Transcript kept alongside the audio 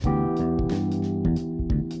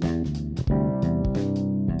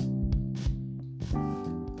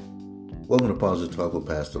Welcome to Positive Talk with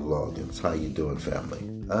Pastor Loggins. How you doing, family?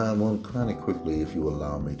 I want kind of quickly, if you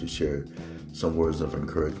allow me, to share some words of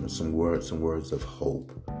encouragement, some words of hope.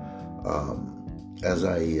 As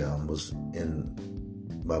I was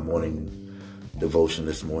in my morning devotion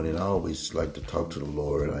this morning, I always like to talk to the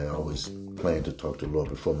Lord. I always plan to talk to the Lord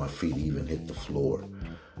before my feet even hit the floor.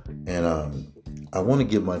 And I want to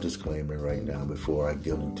give my disclaimer right now before I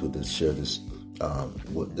get into this, share this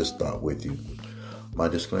thought with you. My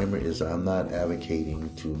disclaimer is I'm not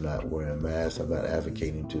advocating to not wear a mask. I'm not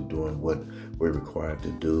advocating to doing what we're required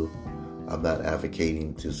to do. I'm not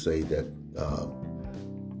advocating to say that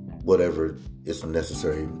whatever is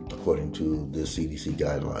necessary according to the CDC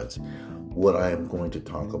guidelines. What I am going to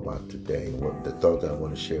talk about today, what the thought that I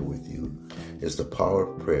want to share with you, is the power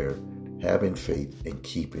of prayer, having faith and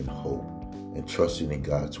keeping hope, and trusting in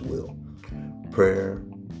God's will. Prayer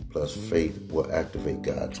plus faith will activate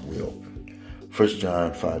God's will. 1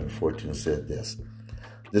 John 5:14 said this.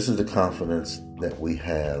 This is the confidence that we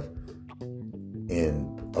have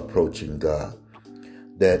in approaching God,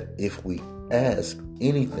 that if we ask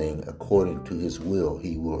anything according to his will,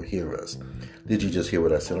 he will hear us. Did you just hear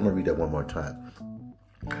what I said? I'm going to read that one more time.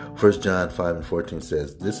 1 John 5:14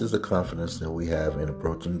 says, this is the confidence that we have in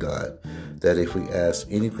approaching God, that if we ask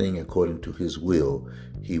anything according to his will,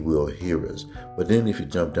 he will hear us. But then if you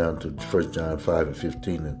jump down to 1 John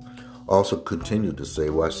 5:15 and also continue to say,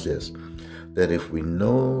 watch this, that if we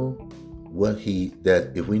know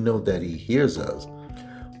that he hears us,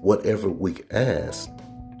 whatever we ask,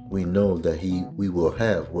 we know that we will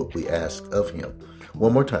have what we ask of him.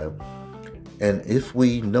 One more time. And if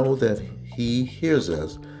we know that he hears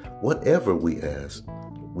us, whatever we ask,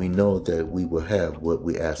 we know that we will have what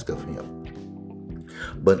we ask of him.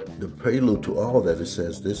 But the prelude to all that, it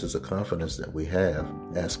says, this is a confidence that we have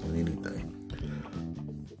asking anything.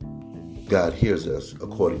 God hears us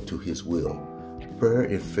according to his will. Prayer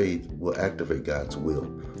and faith will activate God's will.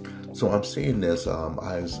 So I'm saying this, I'm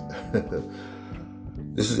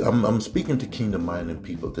speaking to kingdom-minded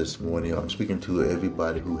people this morning. I'm speaking to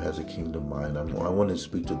everybody who has a kingdom mind. I want to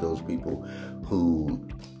speak to those people who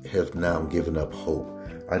have now given up hope.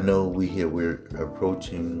 I know we're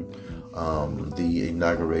approaching the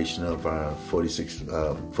inauguration of our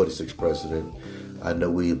 46th president. I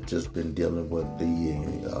know we've just been dealing with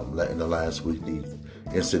in the last week, the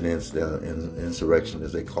incidents, the insurrection,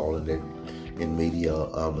 as they call it, in media,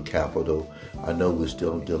 the Capitol. I know we're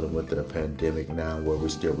still dealing with the pandemic now, where we're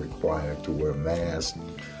still required to wear masks,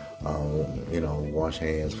 wash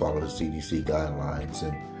hands, follow the CDC guidelines,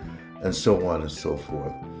 and so on and so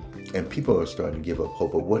forth. And people are starting to give up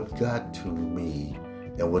hope. But what got to me,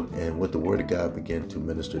 and what the Word of God began to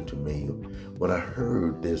minister to me, when I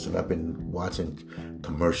heard this, and I've been watching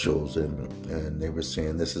commercials, and they were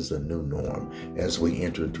saying this is a new norm as we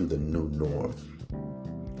enter into the new norm.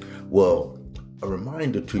 Well, a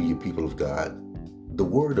reminder to you, people of God, the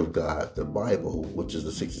Word of God, the Bible, which is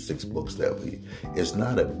the 66 books is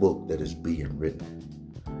not a book that is being written.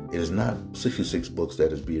 It is not 66 books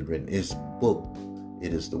that is being written. It is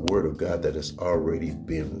the Word of God that has already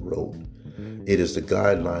been wrote. It is the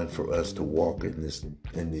guideline for us to walk in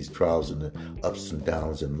these trials and the ups and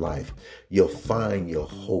downs in life. You'll find your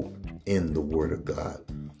hope in the Word of God.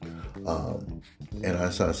 So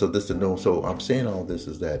I'm saying all this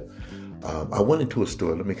is that I went into a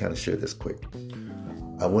store. Let me kind of share this quick.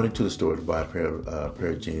 I went into the store to buy a pair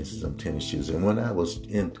of jeans and some tennis shoes. And when I was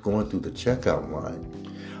going through the checkout line,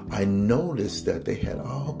 I noticed that they had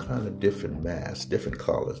all kind of different masks, different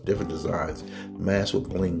colors, different designs, masks with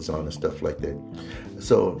blings on and stuff like that.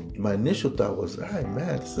 So my initial thought was, hey,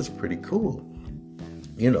 man, this is pretty cool.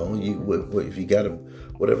 If you got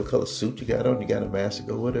whatever color suit you got on, you got a mask to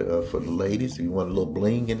go with it. For the ladies, if you want a little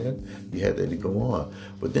bling in it, you had that to go on.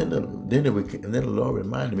 But then the Lord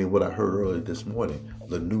reminded me what I heard earlier this morning: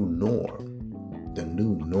 the new norm, the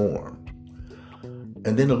new norm.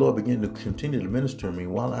 And then the Lord began to continue to minister to me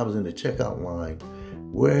while I was in the checkout line.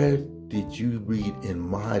 Where did you read in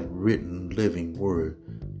my written living word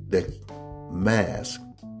that mask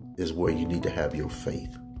is where you need to have your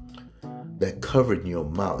faith? That covering your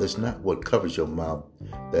mouth. It's not what covers your mouth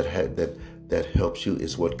that helps you.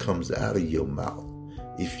 It's what comes out of your mouth.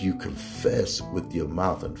 If you confess with your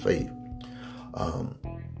mouth and faith.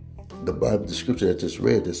 The Bible, the scripture I just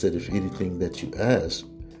read, that said, if anything that you ask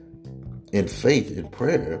in faith, in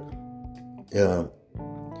prayer,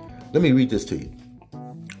 let me read this to you.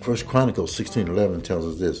 1 Chronicles 16:11 tells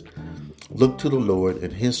us this. Look to the Lord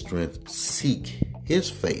and his strength. Seek his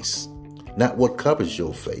face. Not what covers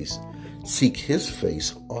your face. Seek his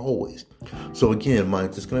face always. So again, my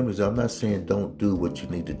disclaimer is I'm not saying don't do what you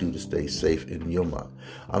need to do to stay safe in your mind.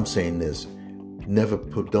 I'm saying this.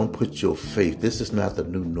 Don't put your faith. This is not the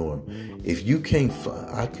new norm. If you can't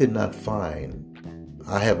I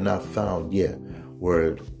have not found yet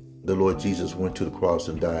where the Lord Jesus went to the cross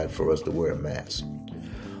and died for us to wear a mask.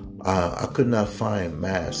 I could not find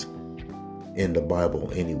mask in the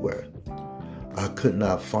Bible anywhere. I could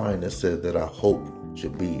not find that said that our hope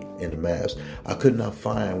should be in the mask. I could not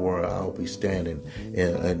find where I'll be standing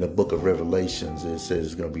in the book of Revelations. It says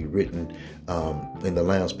it's going to be written in the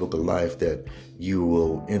Lamb's Book of Life that you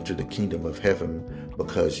will enter the kingdom of heaven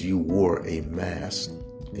because you wore a mask.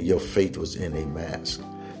 Your faith was in a mask.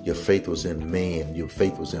 Your faith was in man. Your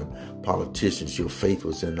faith was in politicians. Your faith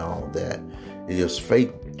was in all that. Your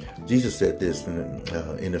faith, Jesus said this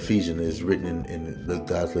in Ephesians, is written in the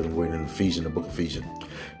God's Living Word in Ephesians, the book of Ephesians.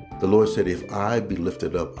 The Lord said, if I be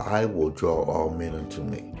lifted up, I will draw all men unto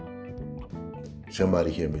me.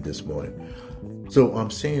 Somebody hear me this morning. So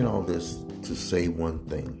I'm saying all this to say one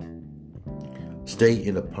thing. Stay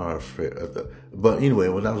in the power of prayer. But anyway,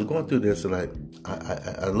 when I was going through this, and I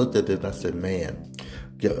looked at it and I said, man,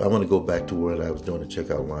 I want to go back to where I was doing the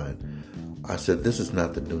checkout line. I said, this is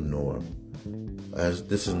not the new norm.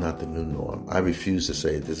 This is not the new norm. I refuse to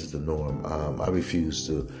say this is the norm. I refuse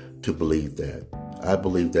to believe that. I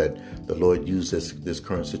believe that the Lord used this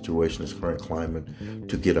current situation, this current climate,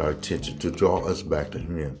 to get our attention, to draw us back to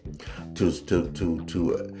Him, to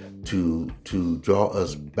draw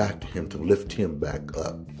us back to Him, to lift Him back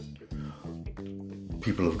up.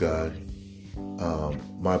 People of God,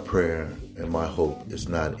 my prayer and my hope is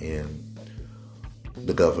not in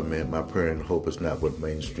the government. My prayer and hope is not what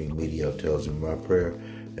mainstream media tells me. My prayer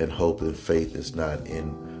and hope and faith is not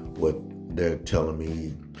in what they're telling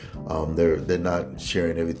me. They're not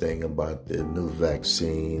sharing everything about the new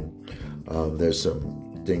vaccine. There's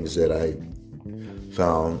some things that I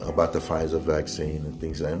found about the Pfizer vaccine and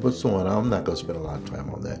things like that. But so on. I'm not going to spend a lot of time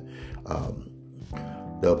on that.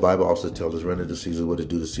 The Bible also tells us, render to Caesar what is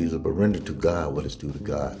due to Caesar, but render to God what is due to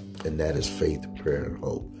God. And that is faith, prayer, and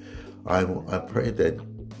hope. I pray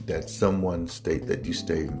that someone that you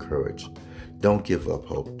stay encouraged. Don't give up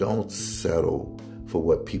hope. Don't settle for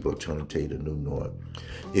what people are trying to tell you the new norm.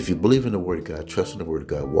 If you believe in the Word of God, trust in the Word of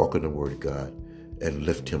God, walk in the Word of God, and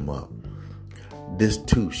lift Him up, this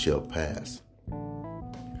too shall pass.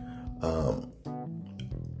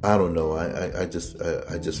 I don't know. I just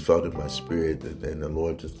felt in my spirit, and the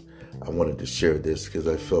Lord I wanted to share this because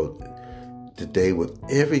I felt today with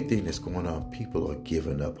everything that's going on, people are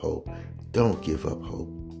giving up hope. Don't give up hope.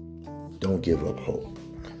 Don't give up hope.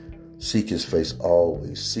 Seek His face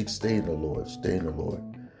always. Stay in the Lord. Stay in the Lord.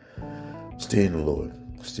 Stay in the Lord.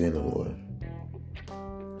 Stay in the Lord.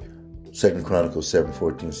 2 Chronicles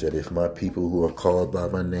 7:14 said, if my people who are called by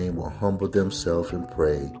my name will humble themselves and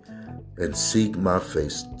pray and seek my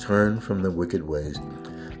face, turn from the wicked ways,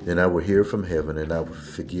 then I will hear from heaven and I will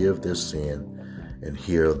forgive their sin and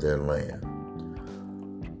heal their land.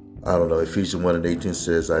 I don't know. Ephesians 1:18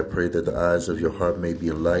 says, I pray that the eyes of your heart may be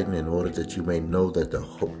enlightened in order that you may know the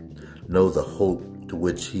hope to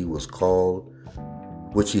which He has called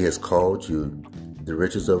you, the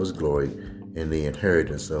riches of His glory, and the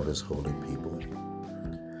inheritance of His holy people.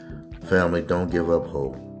 Family, don't give up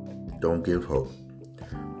hope. Don't give hope.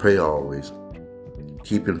 Pray always.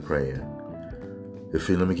 Keep in praying.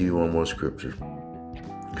 Let me give you one more scripture.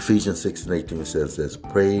 Ephesians 6:18 says this,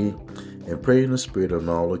 pray in the Spirit on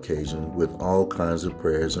all occasions with all kinds of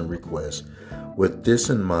prayers and requests. With this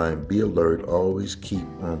in mind, be alert, always keep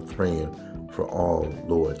on praying for all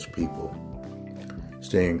Lord's people.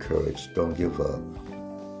 Stay encouraged. Don't give up.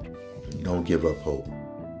 Don't give up hope.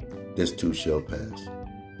 This too shall pass.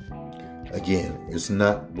 Again, it's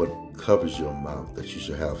not what covers your mouth that you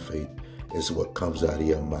should have faith. It's what comes out of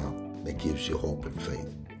your mouth that gives you hope and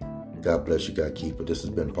faith. God bless you. God keep it. This has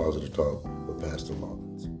been Positive Talk with Pastor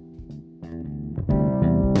Lawrence.